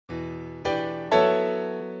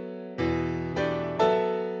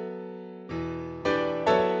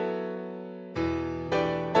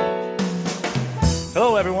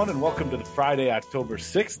Hello, everyone, and welcome to the Friday, October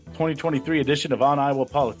 6th, 2023 edition of On Iowa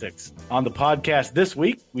Politics. On the podcast this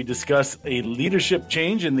week, we discuss a leadership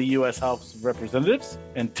change in the U.S. House of Representatives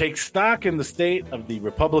and take stock in the state of the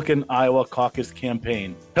Republican Iowa Caucus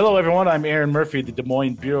campaign. Hello, everyone. I'm Erin Murphy, the Des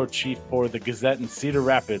Moines Bureau Chief for the Gazette in Cedar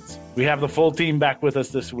Rapids. We have the full team back with us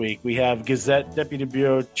this week. We have Gazette Deputy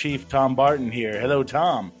Bureau Chief Tom Barton here. Hello,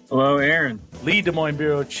 Tom. Hello, Erin. Lead Des Moines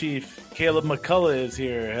Bureau Chief Caleb McCullough is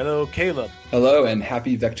here. Hello, Caleb. Hello, and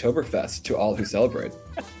happy Vectoberfest to all who celebrate.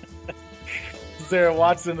 Sarah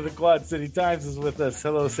Watson of the Quad City Times is with us.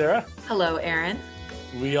 Hello, Sarah. Hello, Erin.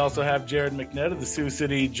 We also have Jared McNett of the Sioux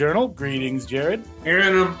City Journal. Greetings, Jared.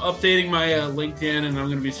 Erin, I'm updating my LinkedIn, and I'm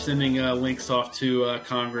going to be sending links off to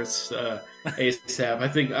Congress ASAP.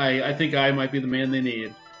 I think I might be the man they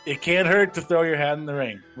need. It can't hurt to throw your hat in the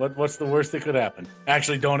ring. What's the worst that could happen?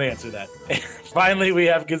 Actually, don't answer that. Finally, we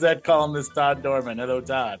have Gazette Columnist Todd Dorman. Hello,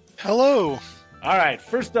 Todd. Hello. All right,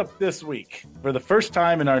 first up this week. For the first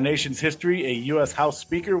time in our nation's history, a U.S. House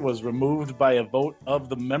Speaker was removed by a vote of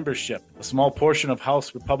the membership. A small portion of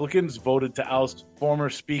House Republicans voted to oust former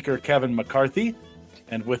Speaker Kevin McCarthy.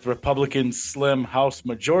 And with Republicans' slim House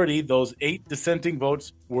majority, those 8 dissenting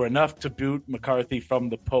votes were enough to boot McCarthy from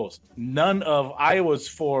the post. None of Iowa's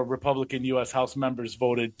 4 Republican U.S. House members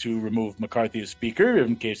voted to remove McCarthy as Speaker,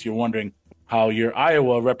 in case you're wondering how your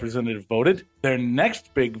Iowa representative voted. Their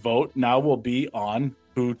next big vote now will be on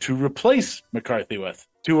who to replace McCarthy with.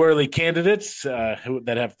 2 early candidates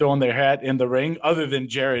that have thrown their hat in the ring, other than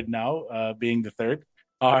Jared now being the third,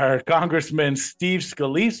 are Congressman Steve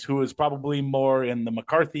Scalise, who is probably more in the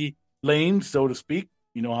McCarthy lane, so to speak.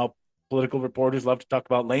 You know how political reporters love to talk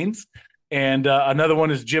about lanes. And another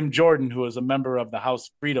one is Jim Jordan, who is a member of the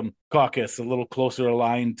House Freedom Caucus, a little closer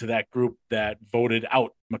aligned to that group that voted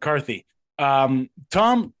out McCarthy.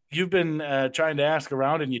 Tom, you've been trying to ask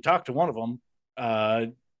around, and you talked to one of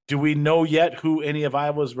them. Do we know yet who any of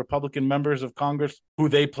Iowa's Republican members of Congress, who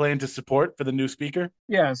they plan to support for the new speaker?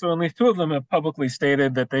 Yeah, so at least 2 of them have publicly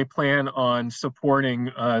stated that they plan on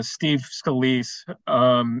supporting Steve Scalise.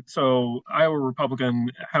 So Iowa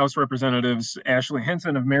Republican House Representatives Ashley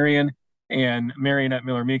Hinson of Marion and Marionette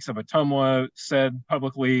Miller-Meeks of Ottumwa said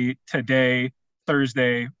publicly today,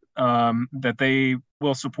 Thursday, that they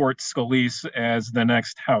will support Scalise as the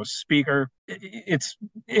next House Speaker. It's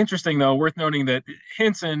interesting, though, worth noting that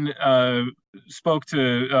Hinson spoke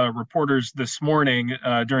to reporters this morning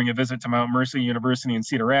during a visit to Mount Mercy University in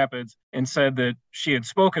Cedar Rapids and said that she had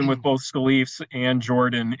spoken with both Scalise and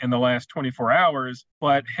Jordan in the last 24 hours,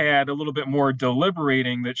 but had a little bit more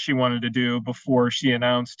deliberating that she wanted to do before she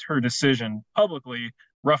announced her decision publicly.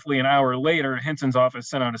 Roughly an hour later, Hinson's office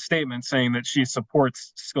sent out a statement saying that she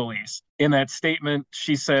supports Scalise. In that statement,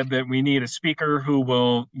 she said that we need a speaker who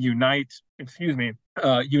will unite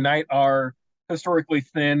our historically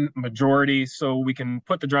thin majority so we can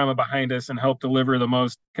put the drama behind us and help deliver the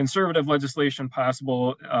most conservative legislation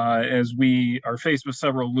possible as we are faced with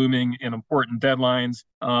several looming and important deadlines,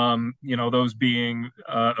 those being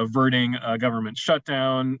averting a government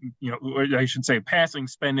shutdown, or I should say passing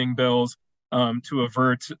spending bills to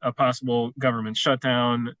avert a possible government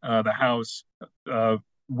shutdown. The House, a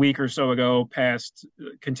week or so ago, passed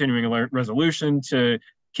continuing a resolution to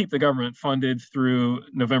keep the government funded through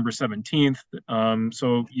November 17th.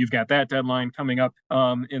 So you've got that deadline coming up.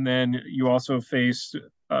 And then you also face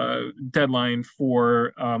a deadline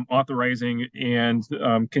for authorizing and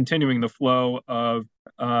continuing the flow of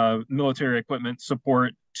military equipment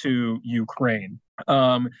support to Ukraine.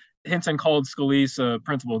 Hinson called Scalise a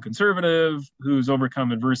principled conservative who's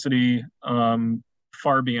overcome adversity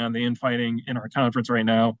far beyond the infighting in our conference right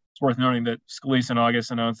now. It's worth noting that Scalise in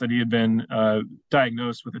August announced that he had been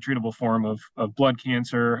diagnosed with a treatable form of blood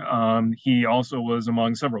cancer. He also was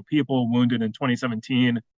among several people wounded in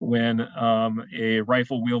 2017 when a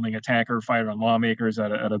rifle-wielding attacker fired on lawmakers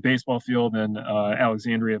at a baseball field in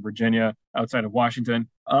Alexandria, Virginia, outside of Washington.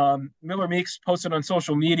 Miller-Meeks posted on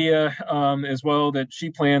social media as well that she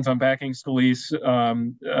plans on backing Scalise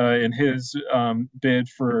in his bid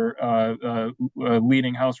for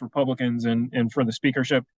leading House Republicans and for the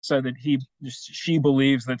speakership. Said that she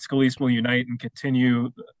believes that Scalise will unite and continue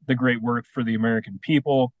the great work for the American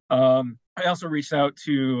people. I also reached out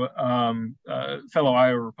to fellow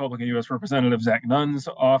Iowa Republican U.S. Representative Zach Nunn's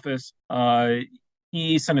office.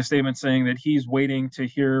 He sent a statement saying that he's waiting to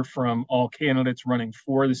hear from all candidates running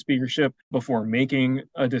for the speakership before making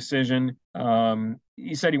a decision.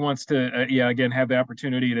 He said he wants to, again, have the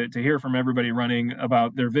opportunity to hear from everybody running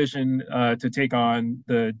about their vision to take on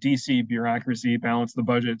the DC bureaucracy, balance the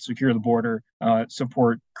budget, secure the border,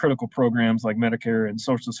 support critical programs like Medicare and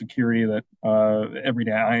Social Security that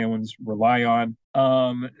everyday Iowans rely on.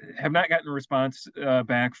 Have not gotten a response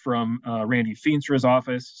back from Randy Feenstra's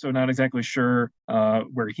office, so not exactly sure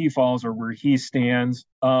where he falls or where he stands.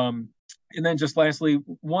 And then just lastly,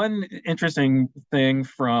 one interesting thing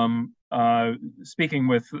from speaking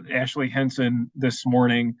with Ashley Henson this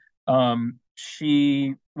morning,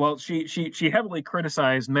 she heavily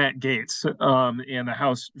criticized Matt Gaetz and the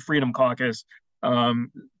House Freedom Caucus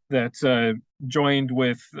that joined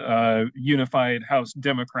with unified House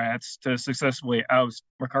Democrats to successfully oust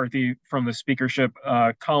McCarthy from the speakership,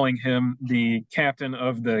 calling him the captain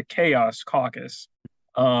of the Chaos Caucus.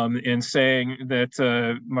 In saying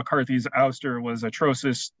that McCarthy's ouster was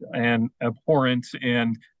atrocious and abhorrent,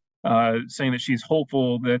 and saying that she's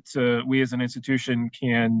hopeful that we as an institution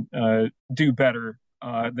can do better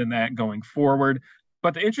than that going forward.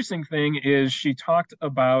 But the interesting thing is she talked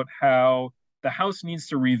about how the House needs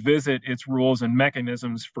to revisit its rules and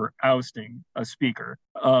mechanisms for ousting a speaker.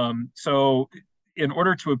 So in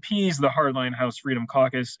order to appease the hardline House Freedom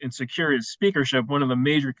Caucus and secure its speakership, one of the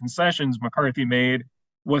major concessions McCarthy made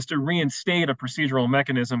was to reinstate a procedural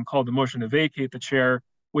mechanism called the motion to vacate the chair,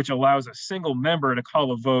 which allows a single member to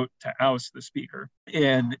call a vote to oust the speaker.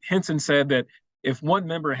 And Henson said that if one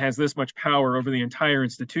member has this much power over the entire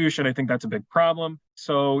institution, I think that's a big problem.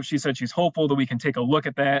 So she said she's hopeful that we can take a look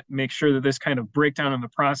at that, make sure that this kind of breakdown in the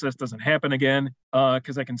process doesn't happen again.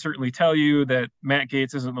 Because I can certainly tell you that Matt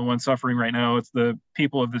Gaetz isn't the one suffering right now. It's the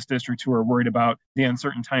people of this district who are worried about the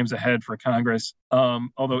uncertain times ahead for Congress.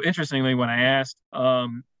 Although interestingly, when I asked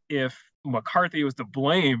if McCarthy was to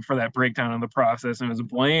blame for that breakdown in the process and was to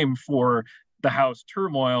blame for the House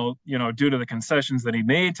turmoil, due to the concessions that he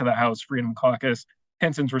made to the House Freedom Caucus,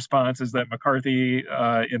 Henson's response is that McCarthy,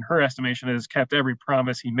 in her estimation, has kept every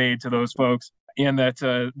promise he made to those folks, and that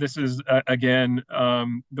this is, again,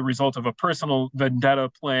 the result of a personal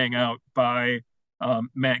vendetta playing out by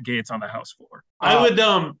Matt Gaetz on the House floor. I would...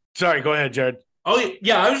 Sorry, go ahead, Jared. Oh,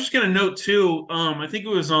 yeah, I was just going to note, too, I think it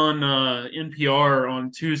was on NPR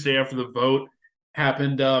on Tuesday after the vote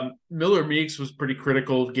happened. Miller Meeks was pretty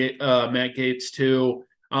critical of Matt Gaetz, too.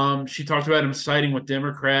 She talked about him siding with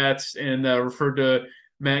Democrats and referred to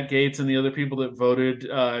Matt Gaetz and the other people that voted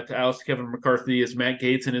to oust Kevin McCarthy as Matt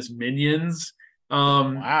Gaetz and his minions.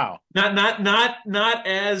 Wow. Not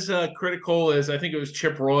as critical as I think it was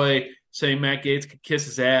Chip Roy saying Matt Gaetz could kiss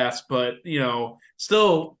his ass, but,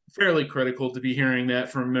 still fairly critical to be hearing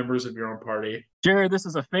that from members of your own party. Jared, this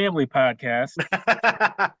is a family podcast.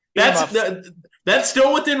 That's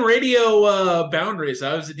still within radio boundaries.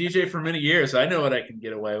 I was a DJ for many years. I know what I can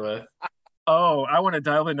get away with. Oh, I want to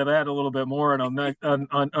dive into that a little bit more and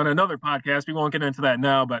on another podcast. We won't get into that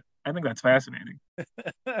now, but I think that's fascinating.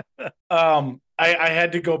 I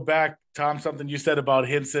had to go back, Tom, something you said about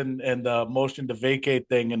Henson and the motion to vacate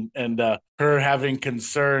thing and her having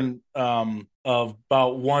concern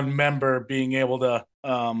about one member being able to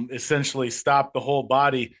essentially stop the whole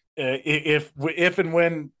body. If and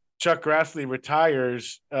when Chuck Grassley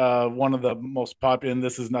retires, one of the most popular, and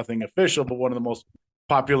this is nothing official, but one of the most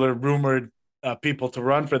popular rumored people to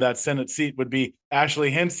run for that Senate seat would be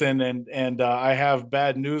Ashley Henson. And I have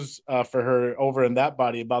bad news for her over in that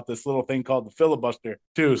body about this little thing called the filibuster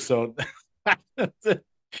too. So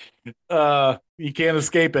you can't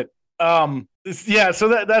escape it.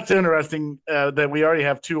 So that's interesting that we already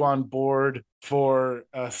have two on board for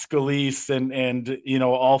Scalise and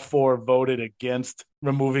all four voted against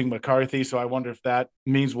removing McCarthy. So I wonder if that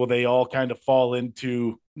means will they all kind of fall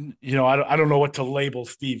into, I don't know what to label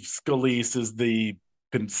Steve Scalise as the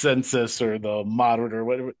consensus or the moderate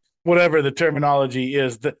or whatever the terminology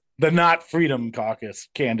is, the not Freedom Caucus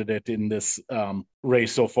candidate in this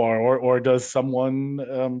race so far, or does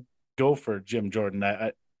someone go for Jim Jordan?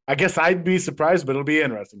 I guess I'd be surprised, but it'll be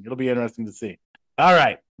interesting. It'll be interesting to see. All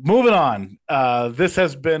right, moving on. This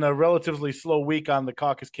has been a relatively slow week on the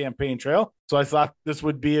caucus campaign trail, so I thought this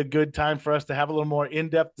would be a good time for us to have a little more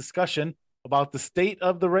in-depth discussion about the state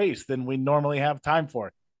of the race than we normally have time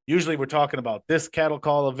for. Usually we're talking about this cattle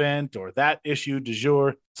call event or that issue du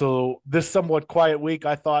jour. So this somewhat quiet week,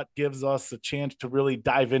 I thought, gives us a chance to really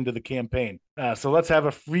dive into the campaign. So let's have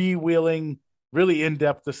a freewheeling, really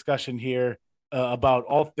in-depth discussion here about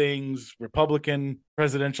all things Republican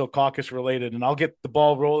presidential caucus related. And I'll get the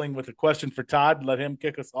ball rolling with a question for Todd, let him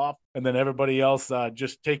kick us off, and then everybody else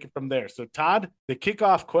just take it from there. So, Todd, the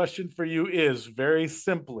kickoff question for you is very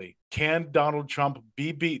simply, can Donald Trump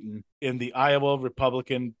be beaten in the Iowa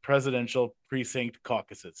Republican presidential precinct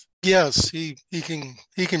caucuses? Yes, he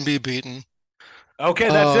can be beaten. Okay,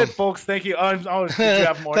 that's it, folks. Thank you. Did you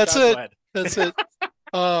have more? That's Todd? it. Go ahead. That's it.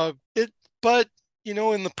 But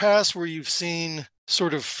in the past where you've seen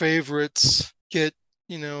sort of favorites get,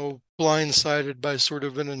 blindsided by sort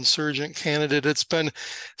of an insurgent candidate, it's been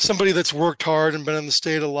somebody that's worked hard and been in the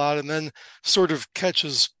state a lot, and then sort of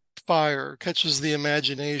catches the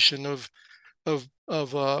imagination of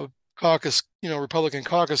caucus, Republican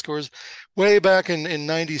caucus goers. Way back in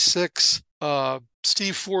 96,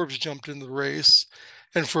 Steve Forbes jumped in the race,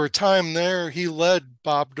 and for a time there, he led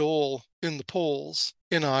Bob Dole in the polls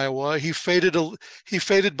in Iowa. He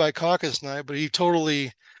faded by caucus night, but he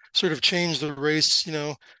totally sort of changed the race.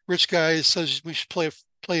 Rich guy says we should pay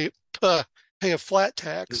a flat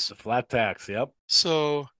tax. It's a flat tax, yep.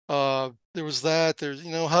 So there was that. There's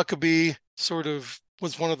Huckabee sort of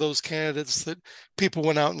was one of those candidates that people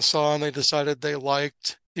went out and saw and they decided they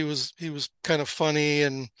liked. He was kind of funny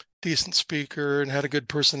and decent speaker and had a good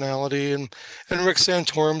personality, and Rick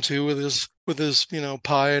Santorum too, with his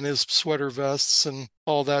pie and his sweater vests and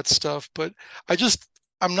all that stuff. But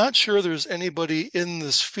I'm not sure there's anybody in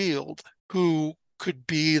this field who could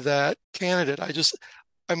be that candidate. I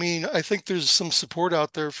think there's some support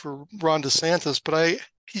out there for Ron DeSantis, but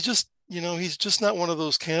he's just not one of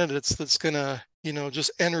those candidates that's gonna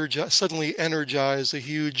just suddenly energize a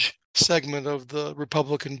huge segment of the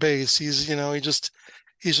Republican base. He's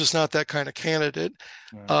just not that kind of candidate.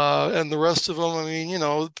 Right. And the rest of them,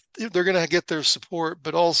 they're going to get their support,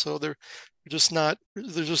 but also they're just not,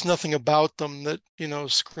 there's just nothing about them that,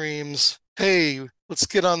 screams, hey, let's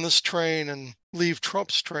get on this train and leave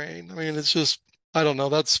Trump's train. It's just, I don't know.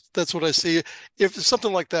 That's what I see. If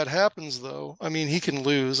something like that happens though, he can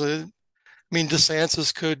lose.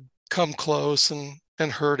 DeSantis could come close and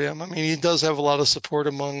hurt him. He does have a lot of support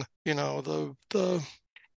among,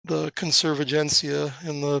 the conservagencia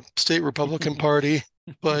in the state Republican Party,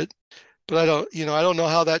 but I don't know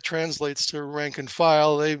how that translates to rank and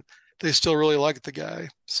file. They still really like the guy,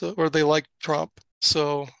 or they like Trump.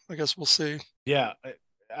 So I guess we'll see. Yeah,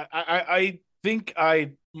 I think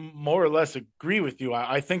I more or less agree with you.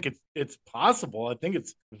 I think it's possible. I think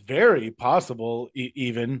it's very possible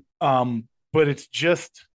even. But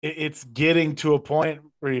it's getting to a point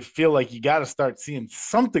where you feel like you got to start seeing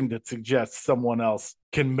something that suggests someone else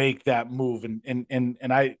can make that move, and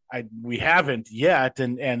we haven't yet,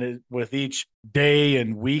 and with each day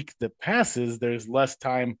and week that passes, there's less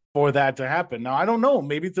time for that to happen. Now, I don't know,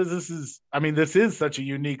 maybe this is such a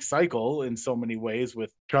unique cycle in so many ways,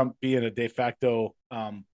 with Trump being a de facto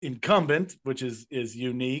incumbent, which is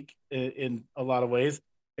unique in a lot of ways,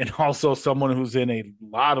 and also someone who's in a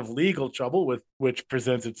lot of legal trouble, which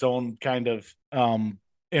presents its own kind of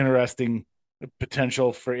interesting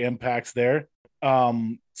potential for impacts there.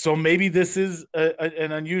 So maybe this is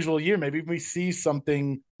an unusual year. Maybe we see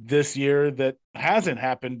something this year that hasn't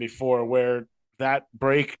happened before, where that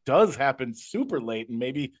break does happen super late, and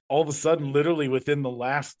maybe all of a sudden, literally within the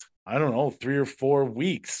last, 3 or 4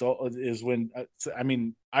 weeks, so is when.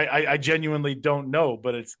 I genuinely don't know,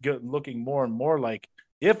 but it's looking more and more like,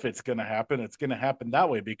 if it's going to happen, it's going to happen that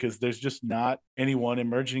way, because there's just not anyone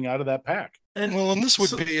emerging out of that pack. And this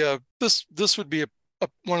would be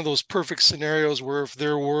one of those perfect scenarios where if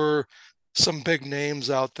there were some big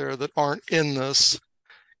names out there that aren't in this,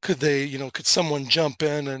 could someone jump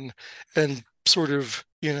in and sort of,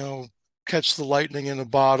 catch the lightning in a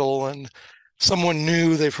bottle, and someone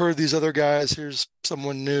new, they've heard these other guys, here's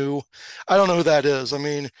someone new. I don't know who that is.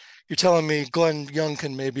 You're telling me Glenn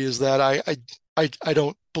Youngkin maybe is that. I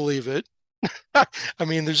don't believe it.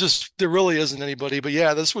 There really isn't anybody. But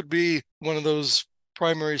yeah, this would be one of those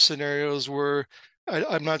primary scenarios where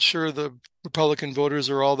I'm not sure the Republican voters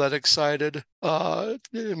are all that excited.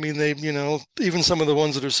 They, even some of the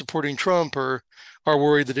ones that are supporting Trump are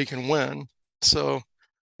worried that he can win. So,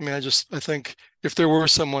 I think if there were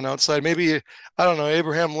someone outside, maybe, I don't know,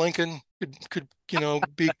 Abraham Lincoln could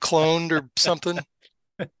be cloned or something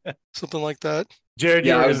like that. Jared,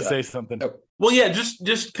 you were going to say something. Well, yeah,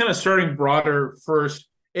 just kind of starting broader first.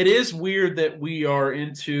 It is weird that we are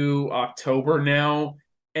into October now,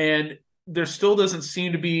 and there still doesn't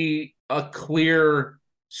seem to be a clear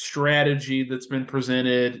strategy that's been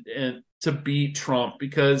presented and to beat Trump,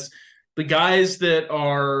 because the guys that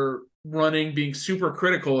are running, being super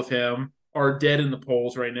critical of him, are dead in the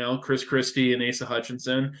polls right now, Chris Christie and Asa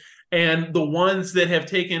Hutchinson. And the ones that have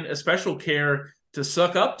taken a special care to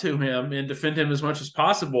suck up to him and defend him as much as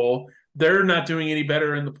possible, they're not doing any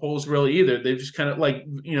better in the polls really either. They've just kind of like,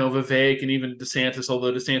 Vivek and even DeSantis,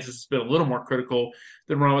 although DeSantis has been a little more critical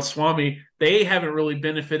than Ramaswamy, they haven't really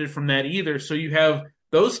benefited from that either. So you have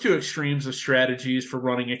those two extremes of strategies for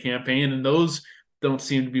running a campaign, and those don't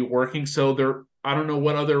seem to be working. So I don't know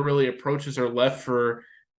what other really approaches are left for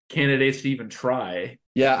candidates to even try.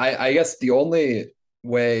 Yeah, I guess the only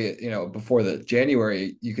way, before the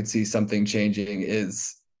January, you could see something changing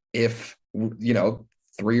is if,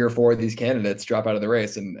 3 or 4 of these candidates drop out of the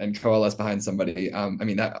race and coalesce behind somebody.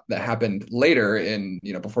 That happened later in,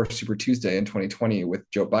 before Super Tuesday in 2020 with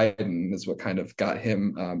Joe Biden is what kind of got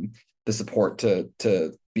him the support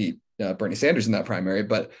to beat Bernie Sanders in that primary.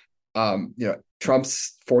 But,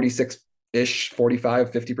 Trump's 46-ish,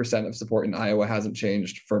 45, 50% of support in Iowa hasn't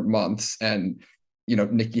changed for months. And,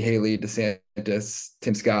 Nikki Haley, DeSantis,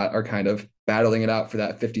 Tim Scott are kind of battling it out for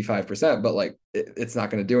that 55%, but it's not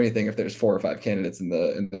going to do anything if there's 4 or 5 candidates in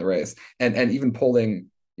the race. And even polling,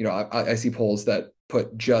 I see polls that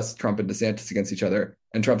put just Trump and DeSantis against each other,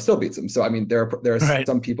 and Trump still beats them. So there are right.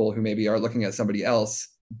 Some people who maybe are looking at somebody else,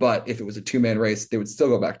 but if it was a 2-man race, they would still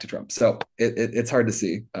go back to Trump. So it's hard to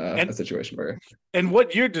see a situation where. And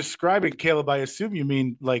what you're describing, Caleb, I assume you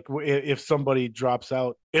mean if somebody drops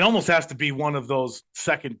out, it almost has to be one or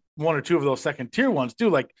two of those second tier ones too.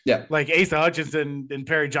 Like Asa Hutchinson and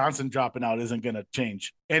Perry Johnson dropping out isn't going to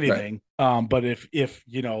change anything. Right. But if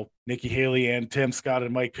Nikki Haley and Tim Scott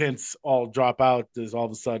and Mike Pence all drop out, does all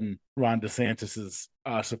of a sudden Ron DeSantis's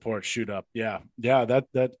support shoot up? Yeah.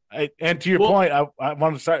 And to your point, I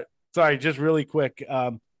want to start. Sorry, just really quick,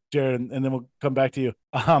 Jared, and then we'll come back to you.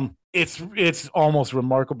 It's almost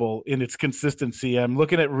remarkable in its consistency. I'm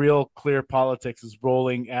looking at Real Clear Politics'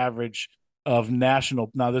 rolling average of national.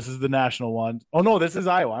 Now this is the national one. Oh no, this is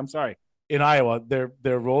Iowa. I'm sorry. In Iowa, their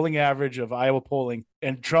rolling average of Iowa polling,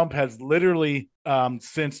 and Trump has literally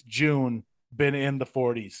since June been in the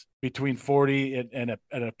 40s, between 40 and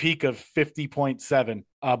a peak of 50.7.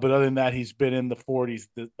 But other than that, he's been in the 40s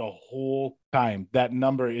the whole time. That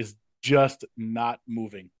number is just not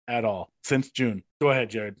moving at all since June. Go ahead,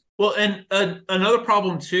 Jared. Well, and another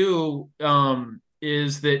problem too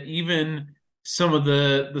is that even some of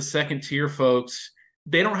the second tier folks,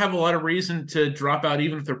 they don't have a lot of reason to drop out,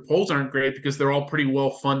 even if their polls aren't great, because they're all pretty well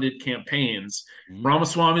funded campaigns. Mm-hmm.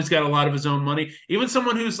 Ramaswamy's got a lot of his own money. Even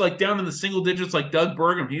someone who's down in the single digits, like Doug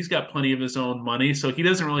Burgum, he's got plenty of his own money, so he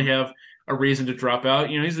doesn't really have a reason to drop out.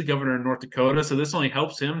 He's the governor of North Dakota, so this only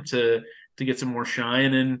helps him to get some more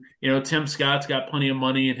shine. And Tim Scott's got plenty of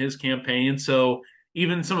money in his campaign, so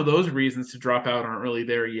even some of those reasons to drop out aren't really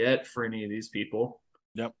there yet for any of these people.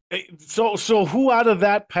 Yep. So who out of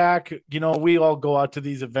that pack, we all go out to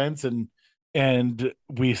these events and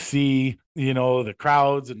we see, the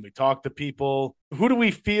crowds and we talk to people. Who do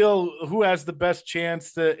we feel who has the best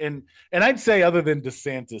chance to, and I'd say other than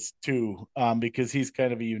DeSantis too, because he's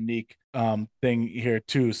kind of a unique thing here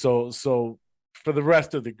too. So for the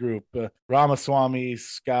rest of the group, Ramaswamy,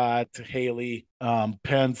 Scott, Haley,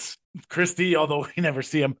 Pence, Christie, although we never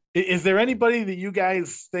see him. Is there anybody that you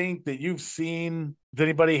guys think that you've seen? Does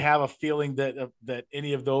anybody have a feeling that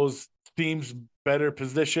any of those seems better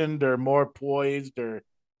positioned or more poised, or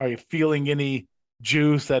are you feeling any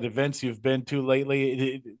juice at events you've been to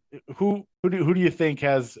lately? Who do you think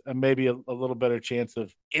has maybe a little better chance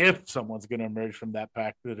of, if someone's going to emerge from that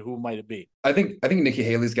pack, who might it be? I think Nikki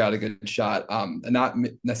Haley's got a good shot, not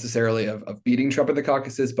necessarily of beating Trump in the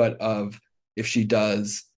caucuses, but of, if she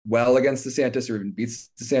does well against DeSantis or even beats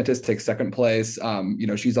DeSantis, takes second place.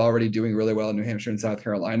 She's already doing really well in New Hampshire and South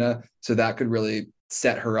Carolina, so that could really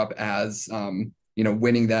set her up as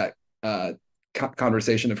winning that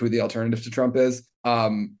conversation of who the alternative to Trump is. I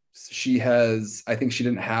think she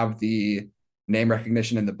didn't have the name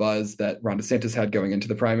recognition and the buzz that Ron DeSantis had going into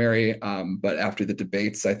the primary, but after the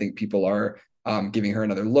debates, I think people are giving her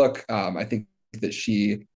another look. I think that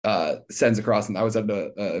she sends across, and I was at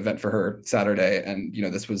an event for her Saturday, and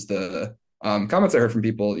this was the comments I heard from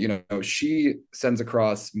people. She sends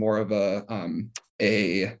across more of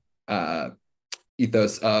a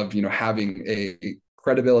ethos of having a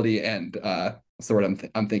credibility and what's the word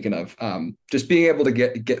I'm thinking of, just being able to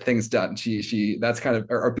get things done. She that's kind of,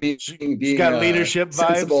 or being got leadership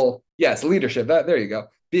sensible vibes. Yes, leadership. There you go.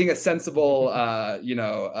 Being a sensible,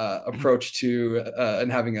 approach to,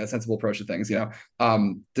 and having a sensible approach to things.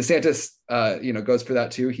 DeSantis, goes for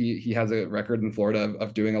that too. He has a record in Florida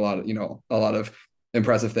of doing a lot of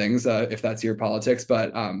impressive things, if that's your politics.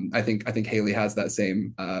 But I think Haley has that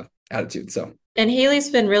same attitude. So, and Haley's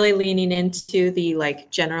been really leaning into the like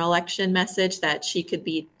general election message that she could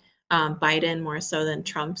beat Biden more so than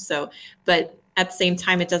Trump. So, but at the same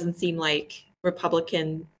time, it doesn't seem like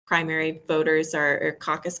Republican primary voters or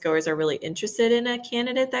caucus goers are really interested in a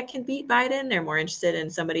candidate that can beat Biden. They're more interested in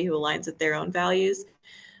somebody who aligns with their own values.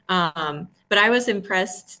 But I was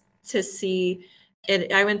impressed to see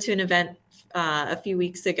it. I went to an event a few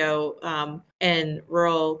weeks ago in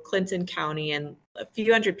rural Clinton County, and a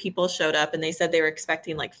few hundred people showed up, and they said they were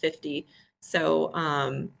expecting like 50. So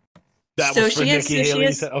that so was for she is, Nikki so Haley.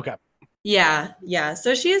 she is, Okay. yeah.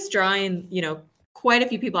 So she is drawing, quite a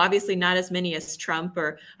few people. Obviously, not as many as Trump,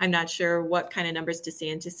 or I'm not sure what kind of numbers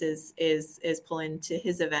DeSantis is pulling to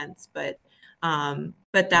his events, but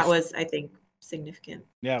that was, I think, significant.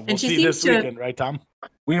 Yeah, we'll And she see seems this to weekend, right, Tom?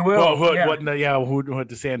 We will. What Yeah. what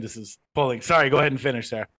DeSantis is pulling. Sorry, go ahead and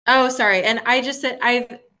finish there. Oh, sorry. And I just said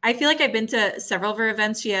I feel like I've been to several of her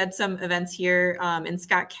events. She had some events here in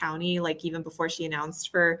Scott County, like even before she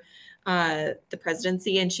announced for the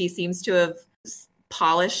presidency, and she seems to have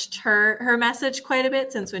polished her message quite a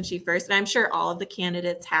bit since when she first, and I'm sure all of the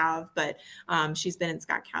candidates have, but she's been in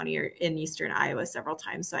Scott County or in Eastern Iowa several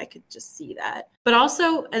times, so I could just see that. But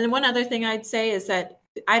also, and one other thing I'd say is that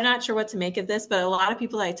I'm not sure what to make of this, but a lot of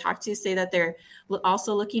people I talk to say that they're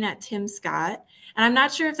also looking at Tim Scott. And I'm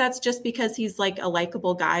not sure if that's just because he's like a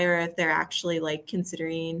likable guy or if they're actually like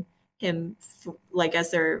considering him like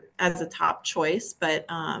as a top choice. But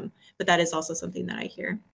that is also something that I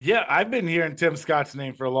hear. Yeah, I've been hearing Tim Scott's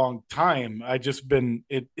name for a long time. I just been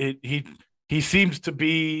he seems to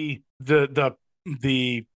be the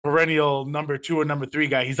perennial number 2 or number 3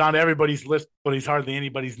 guy. He's on everybody's list, but he's hardly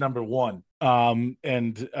anybody's number 1.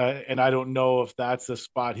 And I don't know if that's a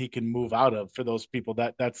spot he can move out of for those people.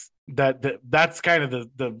 That's kind of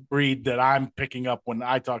the breed that I'm picking up when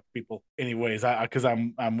I talk to people. Anyways, because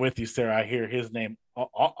I'm with you, Sarah. I hear his name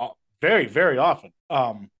very, very often.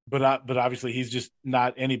 But obviously he's just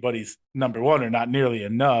not anybody's number 1 or not nearly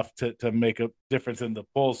enough to make a difference in the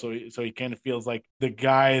poll. So he kind of feels like the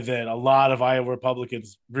guy that a lot of Iowa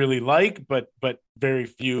Republicans really like, but very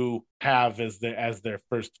few have as their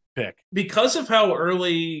first pick. Because of how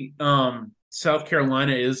early South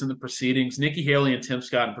Carolina is in the proceedings, Nikki Haley and Tim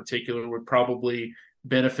Scott in particular would probably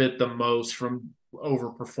benefit the most from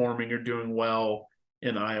overperforming or doing well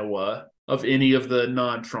in Iowa of any of the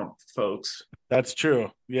non-Trump folks. That's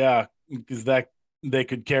true. Yeah, because that they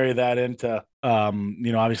could carry that into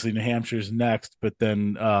obviously New Hampshire's next, but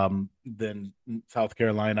then South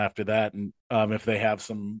Carolina after that, and if they have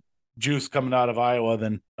some juice coming out of Iowa,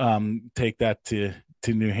 then take that to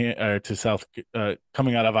New Hampshire or to South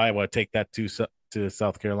coming out of Iowa, take that to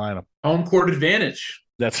South Carolina. Home court advantage.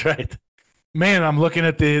 That's right. Man, I'm looking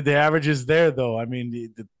at the averages there, though. I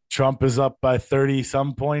mean, the Trump is up by 30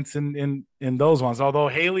 some points in those ones, although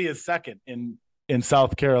Haley is second in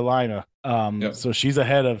South Carolina. Yep. So she's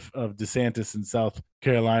ahead of DeSantis in South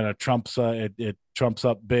Carolina. Trump's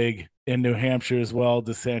up big in New Hampshire as well.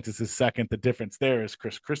 DeSantis is second. The difference there is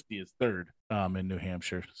Chris Christie is third in New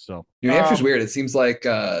Hampshire. So New Hampshire's weird. It seems like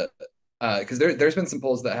because there's been some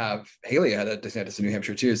polls that have Haley ahead of DeSantis in New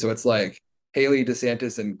Hampshire too. So it's like Haley,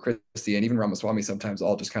 DeSantis, and Christie, and even Ramaswamy sometimes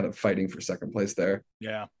all just kind of fighting for second place there.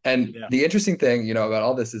 Yeah. And the interesting thing, about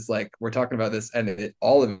all this is like we're talking about this, and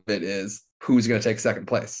all of it is who's going to take second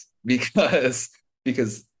place because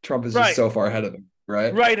Trump is just so far ahead of them,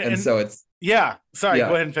 right? Right. And so it's Sorry, go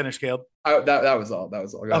ahead and finish, Caleb. That was all.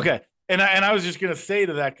 Okay. And I was just going to say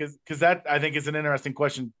to that because that I think is an interesting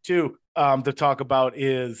question too to talk about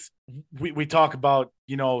is we talk about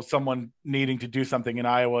someone needing to do something in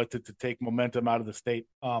Iowa to take momentum out of the state.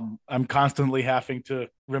 I'm constantly having to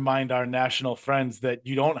remind our national friends that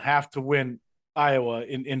you don't have to win Iowa.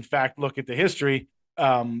 In fact, look at the history.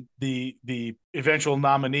 The eventual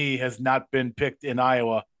nominee has not been picked in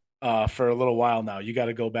Iowa for a little while now. You got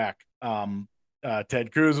to go back.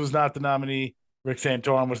 Ted Cruz was not the nominee. Rick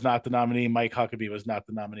Santorum was not the nominee. Mike Huckabee was not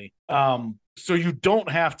the nominee. So you don't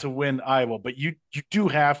have to win Iowa, but you do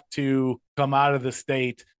have to come out of the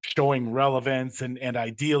state showing relevance and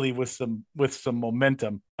ideally with some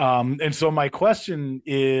momentum. And so my question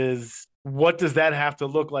is, what does that have to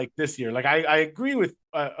look like this year? Like I agree with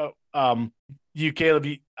you, Caleb.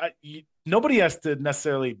 Nobody has to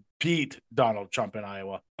necessarily beat Donald Trump in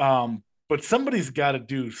Iowa. But somebody's got to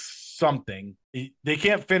do something. They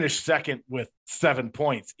can't finish second with 7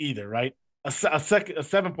 points either, right? A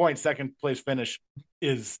 7-point second place finish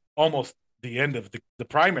is almost the end of the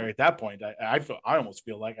primary at that point. I almost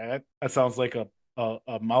feel like that sounds like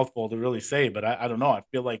a mouthful to really say, but I don't know. I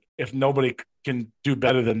feel like if nobody can do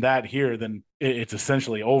better than that here, then it's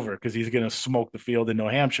essentially over because he's going to smoke the field in New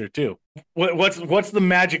Hampshire too. What's the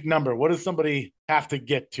magic number? What does somebody have to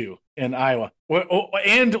get to in Iowa?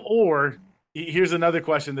 Or here's another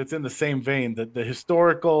question that's in the same vein: the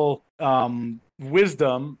historical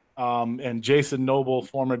wisdom. And Jason Noble,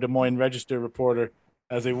 former Des Moines Register reporter,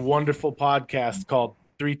 has a wonderful podcast called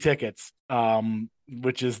Three Tickets,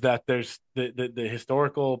 which is that there's the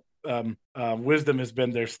historical wisdom has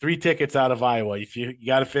been there's 3 tickets out of Iowa. If you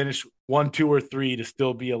got to finish 1, 2, or 3 to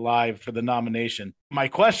still be alive for the nomination. My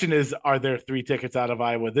question is, are there 3 tickets out of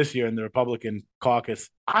Iowa this year in the Republican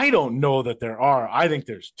caucus? I don't know that there are. I think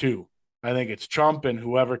there's 2. I think it's Trump and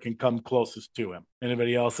whoever can come closest to him.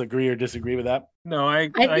 Anybody else agree or disagree with that? No, I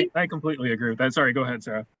completely agree with that. Sorry, go ahead,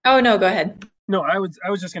 Sarah. Oh, no, go ahead. No, I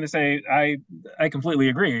was just going to say I completely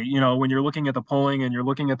agree. You know, when you're looking at the polling and you're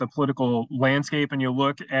looking at the political landscape and you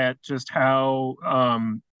look at just how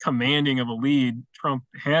commanding of a lead Trump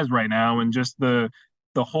has right now and just the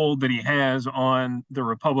hold that he has on the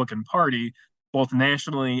Republican Party, both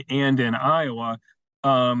nationally and in Iowa,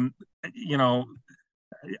 you know,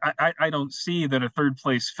 I don't see that a 3rd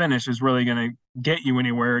place finish is really going to get you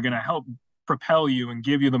anywhere, going to help propel you and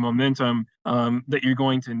give you the momentum that you're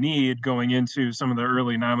going to need going into some of the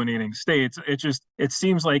early nominating states. It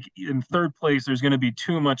seems like in 3rd place, there's going to be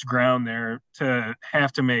too much ground there to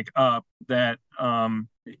have to make up that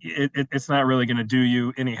it's not really going to do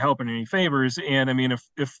you any help and any favors. And I mean,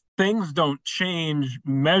 if things don't change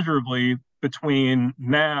measurably between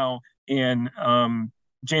now and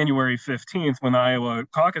January 15th, when the Iowa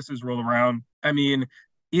caucuses roll around, I mean,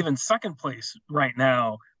 even 2nd place right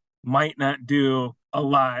now might not do a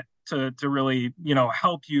lot to really, you know,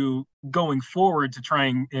 help you going forward to try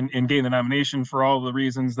and gain the nomination for all the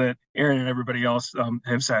reasons that Erin and everybody else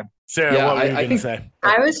have said. Sarah, what were you going to say?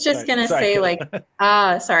 I was just going to say, like,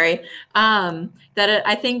 that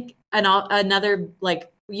I think another,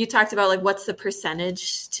 like, you talked about, like, what's the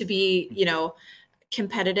percentage to be, you know,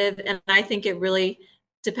 competitive. And I think it really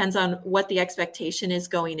depends on what the expectation is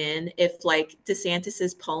going in. If like DeSantis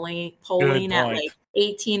is polling at like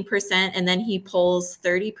 18% and then he polls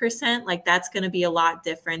 30%, like that's going to be a lot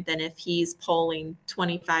different than if he's polling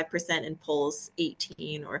 25% and polls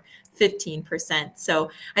 18 or 15%. So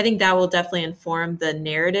I think that will definitely inform the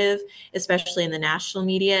narrative, especially in the national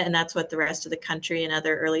media. And that's what the rest of the country and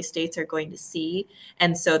other early states are going to see.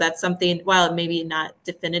 And so that's something, while it may be not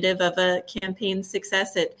definitive of a campaign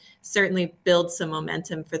success, it certainly builds some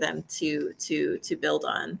momentum for them to build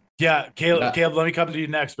on. Yeah, Caleb, let me come to you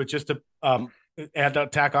next, but just to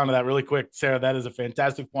tack onto that really quick, Sarah, that is a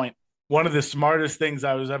fantastic point. One of the smartest things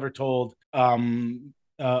I was ever told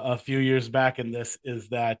a few years back in this is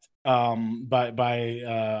that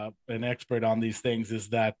by an expert on these things is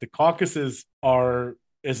that the caucuses are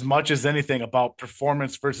as much as anything about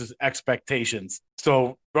performance versus expectations.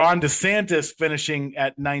 So Ron DeSantis finishing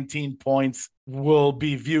at 19 points will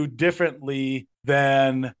be viewed differently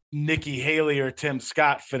than Nikki Haley or Tim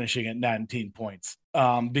Scott finishing at 19 points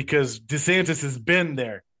because DeSantis has been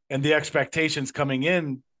there and the expectations coming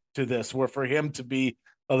in to this were for him to be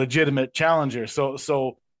a legitimate challenger.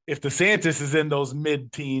 So if DeSantis is in those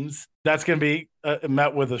mid-teens, that's going to be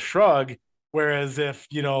met with a shrug. Whereas if,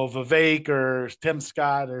 you know, Vivek or Tim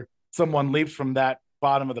Scott or someone leaps from that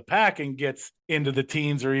bottom of the pack and gets into the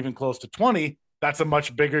teens or even close to 20, that's a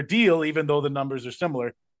much bigger deal, even though the numbers are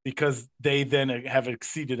similar, because they then have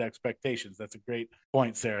exceeded expectations. That's a great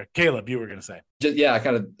point, Sarah. Caleb, you were going to say. Yeah,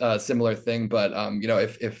 kind of a similar thing. But, you know,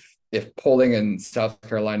 if polling in South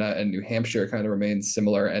Carolina and New Hampshire kind of remains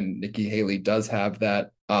similar and Nikki Haley does have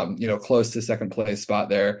that, you know, close to 2nd place spot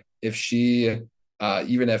there, if she,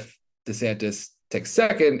 even if DeSantis takes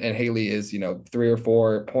 2nd and Haley is, you know, 3 or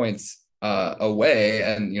 4 points away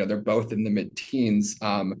and, you know, they're both in the mid-teens,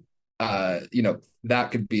 you know,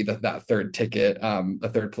 that could be that 3rd ticket,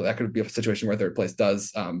 that could be a situation where 3rd place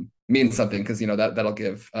does mean something because, you know, that'll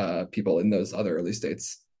give people in those other early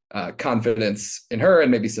states confidence in her and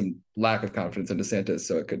maybe some lack of confidence in DeSantis.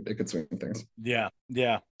 So it could swing things. Yeah.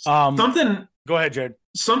 Yeah. Go ahead, Jared.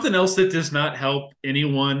 Something else that does not help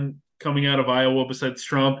anyone coming out of Iowa besides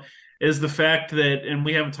Trump is the fact that, and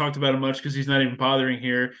we haven't talked about it much because he's not even bothering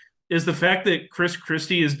here, is the fact that Chris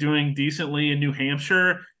Christie is doing decently in New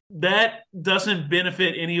Hampshire. That doesn't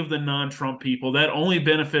benefit any of the non-Trump people. That only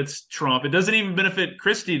benefits Trump. It doesn't even benefit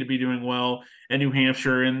Christie to be doing well in New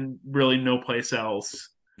Hampshire and really no place else.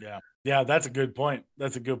 Yeah. Yeah, that's a good point.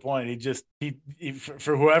 He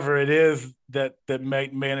for whoever it is that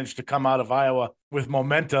managed to come out of Iowa with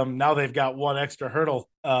momentum, now they've got one extra hurdle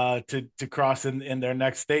to cross in their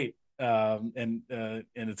next state. and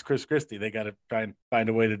it's Chris Christie. They got to try and find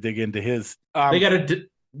a way to dig into his. They got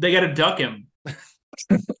to duck him.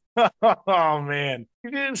 Oh man,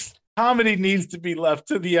 comedy needs to be left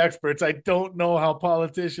to the experts. I don't know how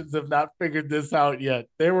politicians have not figured this out yet.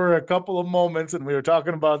 There were a couple of moments, and we were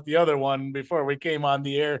talking about the other one before we came on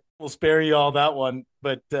the air. We'll spare you all that one.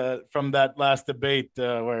 But from that last debate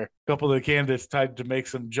where a couple of the candidates tried to make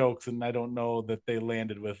some jokes, and I don't know that they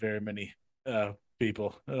landed with very many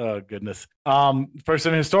people. Oh, goodness. For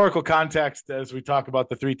some historical context, as we talk about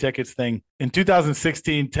the 3 tickets thing, in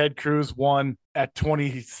 2016, Ted Cruz won at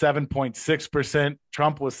 27.6%.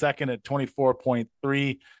 Trump was second at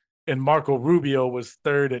 24.3%. And Marco Rubio was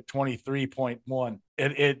third at 23.1%.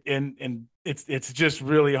 And it's just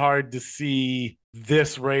really hard to see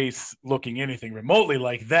this race looking anything remotely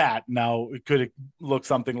like that. Now, it could look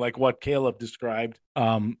something like what Caleb described.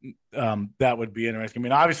 That would be interesting. I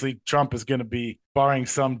mean, obviously, Trump is going to be, barring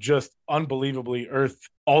some just unbelievably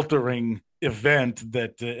earth-altering event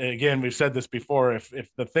that, again, we've said this before, if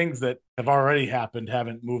the things that have already happened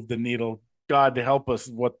haven't moved the needle, God to help us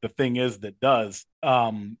what the thing is that does.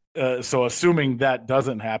 So assuming that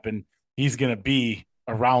doesn't happen, he's going to be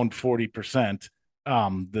around 40%.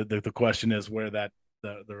 The question is where that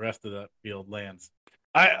the rest of the field lands.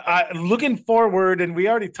 I looking forward, and we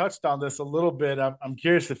already touched on this a little bit. I'm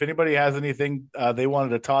curious if anybody has anything they wanted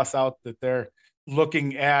to toss out that they're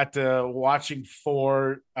looking at, watching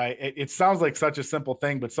for. It sounds like such a simple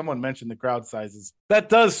thing, but someone mentioned the crowd sizes. That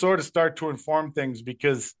does sort of start to inform things,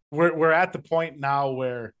 because we're at the point now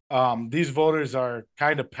where these voters are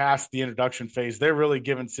kind of past the introduction phase. They're really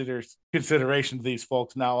giving consideration to these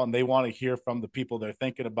folks now, and they want to hear from the people they're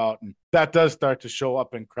thinking about, and that does start to show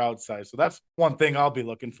up in crowd size. So that's one thing I'll be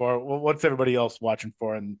looking for. What's everybody else watching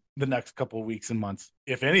for in the next couple of weeks and months,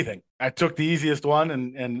 if anything? I took the easiest one,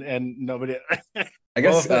 and nobody. I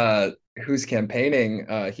guess who's campaigning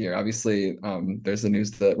here? Obviously, there's the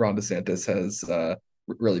news that Ron DeSantis has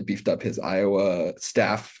really beefed up his Iowa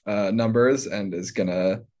staff numbers and is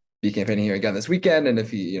gonna be campaigning here again this weekend. And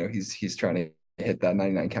if he's trying to hit that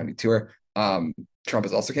 99 county tour. Trump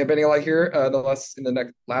is also campaigning a lot here in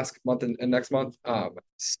the last month and next month.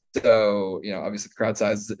 So obviously the crowd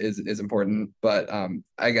size is important, but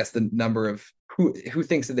I guess the number of who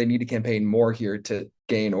thinks that they need to campaign more here to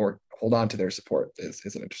gain or hold on to their support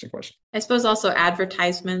is an interesting question. I suppose also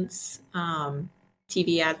advertisements,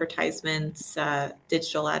 TV advertisements,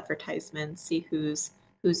 digital advertisements, see who's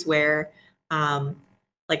where.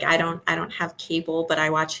 Like I don't have cable, but I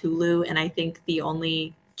watch Hulu, and I think the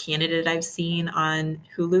only candidate I've seen on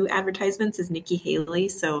Hulu advertisements is Nikki Haley.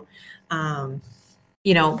 So, I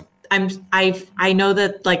know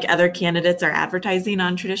that like other candidates are advertising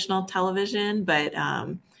on traditional television, but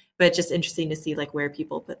just interesting to see like where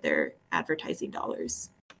people put their advertising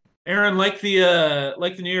dollars. Erin, like the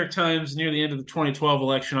New York Times near the end of the 2012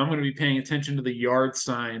 election, I'm going to be paying attention to the yard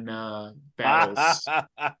sign battles.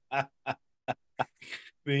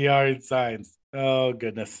 The yard signs. Oh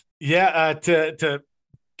goodness. Yeah. To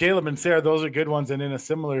Caleb and Sarah, those are good ones. And in a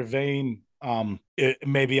similar vein,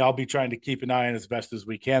 maybe I'll be trying to keep an eye on as best as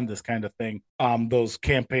we can this kind of thing. Those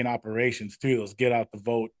campaign operations too. Those get out the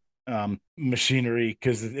vote machinery,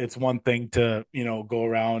 because it's one thing to go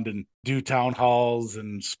around and do town halls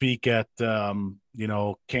and speak at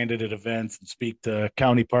candidate events and speak to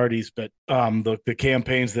county parties, but the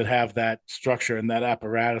campaigns that have that structure and that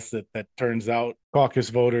apparatus that turns out caucus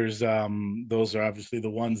voters, those are obviously the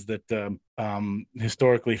ones that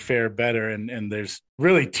historically fare better, and there's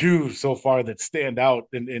really two so far that stand out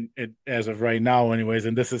in as of right now anyways,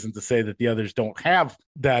 and this isn't to say that the others don't have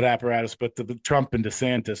that apparatus, but the Trump and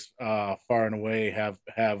DeSantis far and away have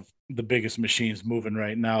the biggest machines moving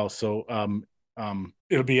right now. So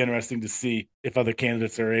it'll be interesting to see if other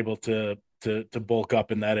candidates are able to bulk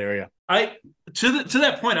up in that area. To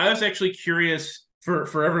that point, I was actually curious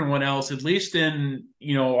for everyone else, at least in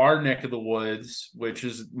our neck of the woods, which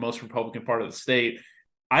is the most Republican part of the state.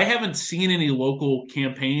 I haven't seen any local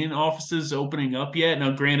campaign offices opening up yet.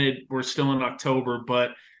 Now, granted, we're still in October,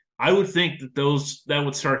 but I would think that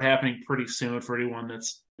would start happening pretty soon for anyone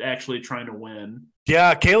that's actually trying to win.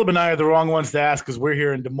 Yeah, Caleb and I are the wrong ones to ask because we're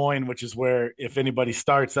here in Des Moines, which is where, if anybody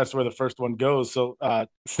starts, that's where the first one goes. So,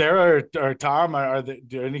 Sarah or Tom,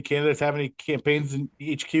 do any candidates have any campaigns in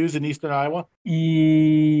HQs in Eastern Iowa?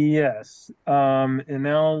 Yes. And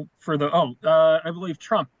now for I believe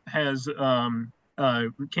Trump has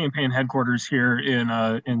campaign headquarters here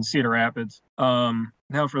in Cedar Rapids.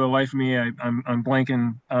 Now, for the life of me, I'm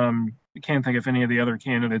blanking. I can't think if any of the other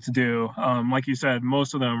candidates do. Like you said,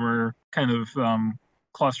 most of them are kind of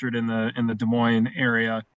clustered in the Des Moines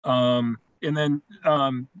area. And then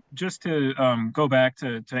just to go back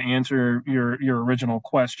to answer your original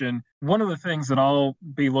question, one of the things that I'll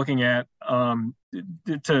be looking at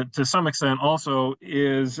to some extent also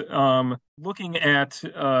is looking at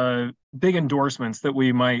big endorsements that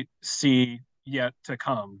we might see yet to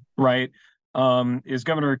come, right? Is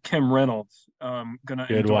Governor Kim Reynolds going to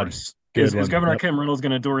endorse? Is Governor Kim Reynolds going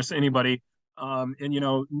to endorse anybody? And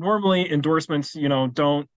normally endorsements,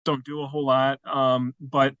 don't do a whole lot.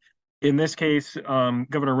 But in this case,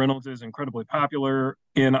 Governor Reynolds is incredibly popular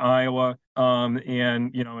in Iowa, and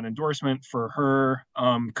an endorsement for her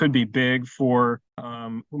could be big for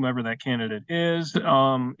whomever that candidate is.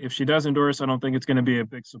 If she does endorse, I don't think it's going to be a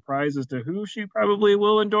big surprise as to who she probably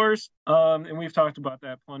will endorse. And we've talked about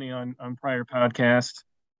that plenty on prior podcasts.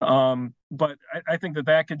 But I think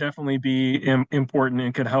that could definitely be important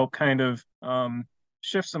and could help kind of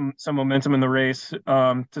shift some momentum in the race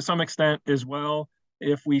to some extent as well.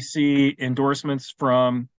 If we see endorsements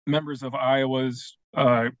from members of Iowa's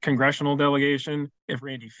congressional delegation, if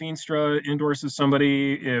Randy Feenstra endorses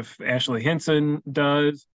somebody, if Ashley Hinson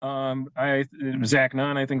does, Zach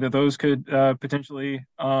Nunn, I think that those could potentially,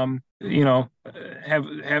 have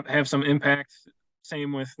some impact.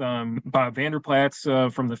 Same with Bob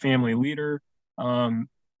Vanderplatz from the Family Leader.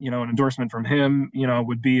 An endorsement from him,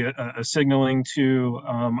 would be a signaling to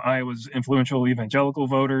Iowa's influential evangelical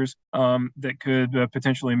voters that could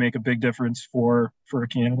potentially make a big difference for a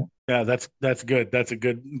candidate. Yeah, that's good. That's a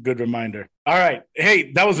good reminder. All right.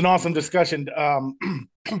 Hey, that was an awesome discussion.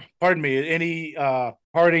 Pardon me. Any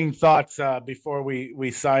parting thoughts before we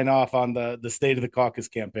sign off on the State of the Caucus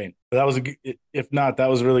campaign? If not, that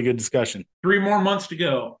was a really good discussion. 3 more months to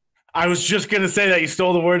go. I was just going to say that. You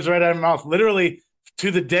stole the words right out of my mouth. Literally, to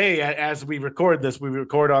the day as we record this, we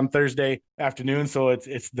record on Thursday afternoon, so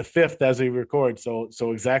it's the 5th as we record. So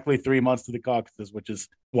exactly 3 months to the caucuses, which is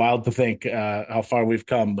wild to think how far we've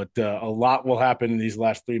come. But a lot will happen in these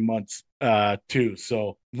last 3 months too.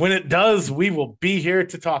 So when it does, we will be here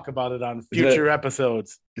to talk about it on future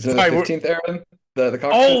episodes. Is it the 15th, Erin? The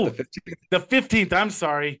caucus, the 15th? The 15th. I'm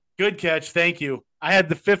sorry. Good catch. Thank you. I had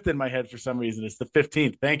the 5th in my head for some reason. It's the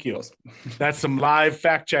 15th. Thank you. That's some live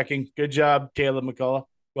fact checking. Good job, Caleb McCullough.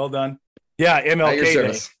 Well done. Yeah,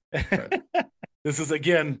 MLK Day. This is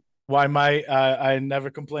again why I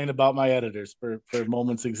never complain about my editors for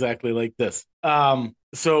moments exactly like this.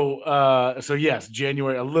 So yes,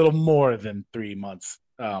 January, a little more than 3 months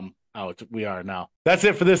out we are now. That's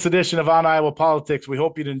it for this edition of On Iowa Politics. We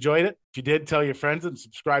hope you'd enjoyed it. If you did, tell your friends and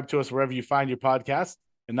subscribe to us wherever you find your podcasts.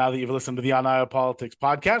 And now that you've listened to the On Iowa Politics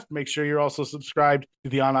podcast, make sure you're also subscribed to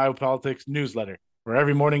the On Iowa Politics newsletter, where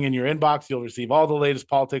every morning in your inbox, you'll receive all the latest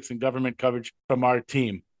politics and government coverage from our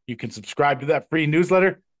team. You can subscribe to that free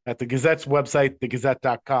newsletter at the Gazette's website,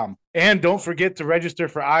 thegazette.com. And don't forget to register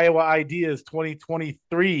for Iowa Ideas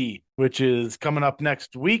 2023, which is coming up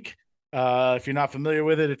next week. If you're not familiar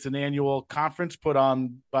with it, it's an annual conference put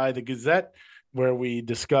on by the Gazette, where we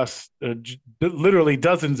discuss literally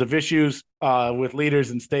dozens of issues with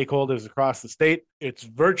leaders and stakeholders across the state. It's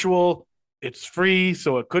virtual, it's free,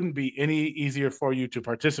 so it couldn't be any easier for you to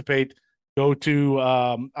participate. Go to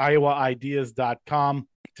iowaideas.com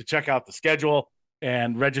to check out the schedule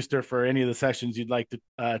and register for any of the sessions you'd like to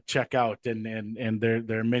check out. And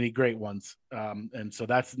there are many great ones. And so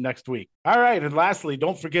that's next week. All right. And lastly,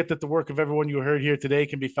 don't forget that the work of everyone you heard here today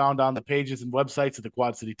can be found on the pages and websites of the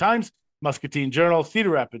Quad City Times, Muscatine Journal,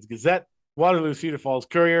 Cedar Rapids Gazette, Waterloo Cedar Falls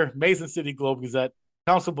Courier, Mason City Globe Gazette,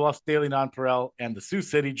 Council Bluffs Daily Nonpareil, and the Sioux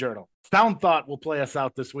City Journal. Sound Thought will play us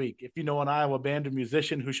out this week. If you know an Iowa band or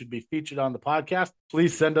musician who should be featured on the podcast,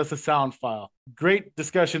 please send us a sound file. Great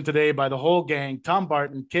discussion today by the whole gang. Tom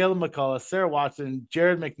Barton, Caleb McCullough, Sarah Watson,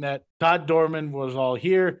 Jared McNett, Todd Dorman was all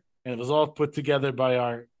here, and it was all put together by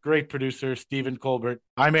our great producer, Stephen Colbert.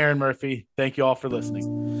 I'm Erin Murphy. Thank you all for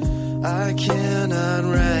listening. I cannot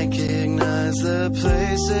recognize the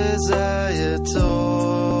places I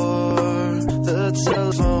adore. The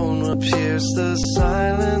telephone will pierce the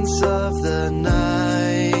silence of the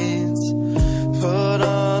night. Put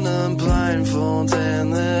on a blindfold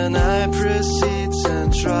and then I proceed to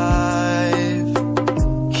drive.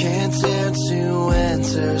 Can't dare to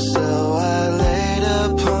enter, so I laid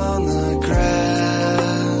upon the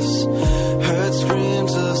grass. Heard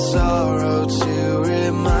screams of sorrow to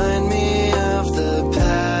remind me of the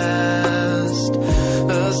past.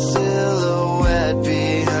 A silhouette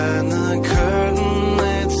behind the curtain,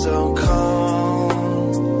 it's so calm.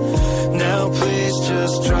 Now please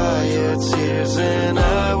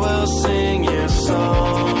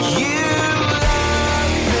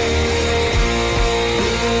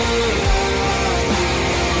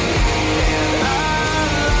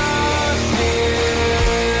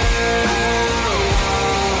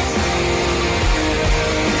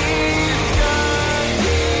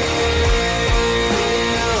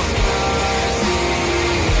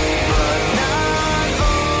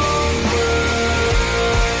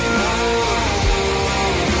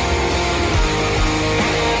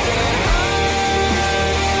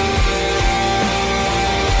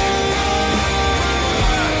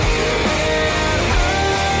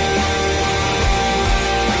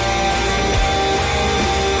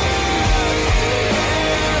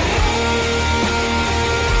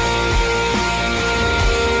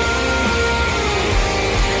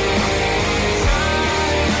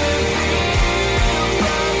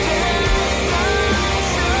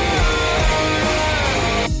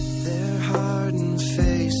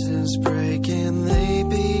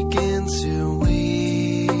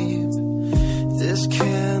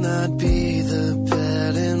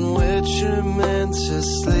went to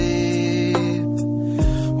sleep.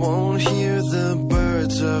 Won't hear the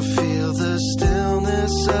birds or feel the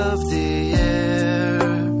stillness of the air.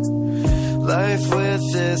 Life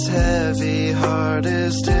with this heavy heart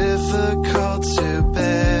is difficult to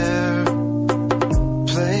bear.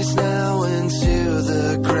 Place now into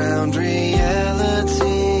the ground,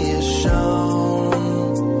 reality is shown.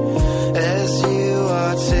 As you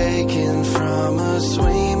are taken from us,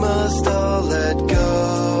 we must all let go.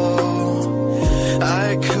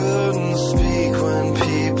 I couldn't speak when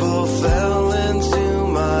people fell into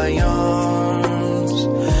my arms.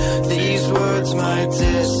 These words might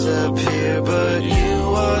disappear, but you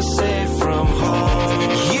are safe from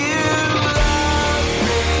harm. You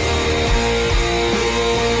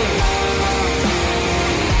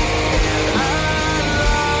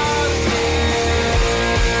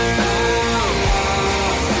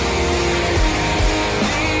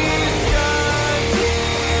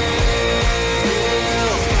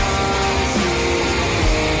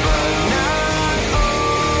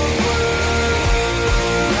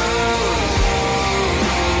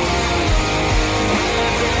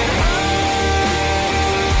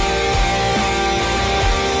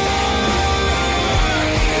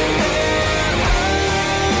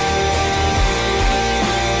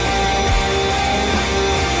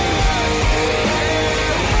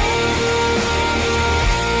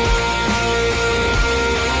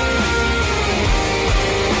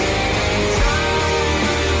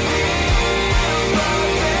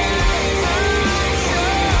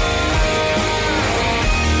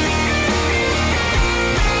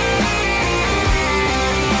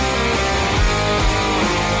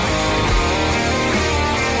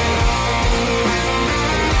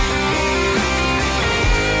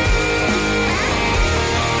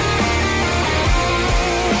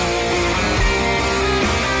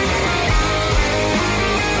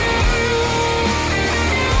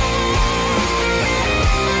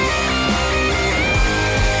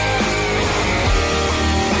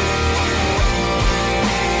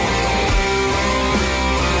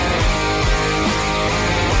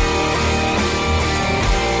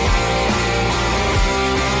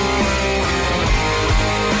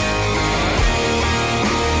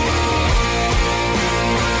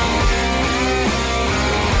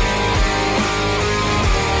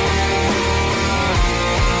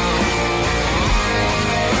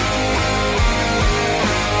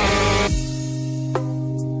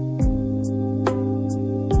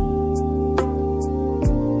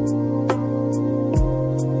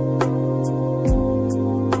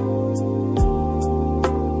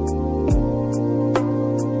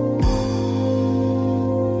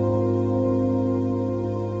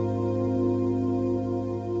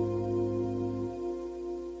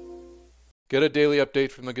Get a daily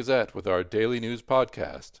update from the Gazette with our daily news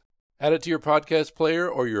podcast. Add it to your podcast player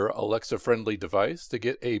or your Alexa-friendly device to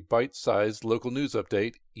get a bite-sized local news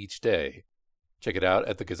update each day. Check it out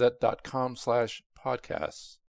at thegazette.com/podcasts.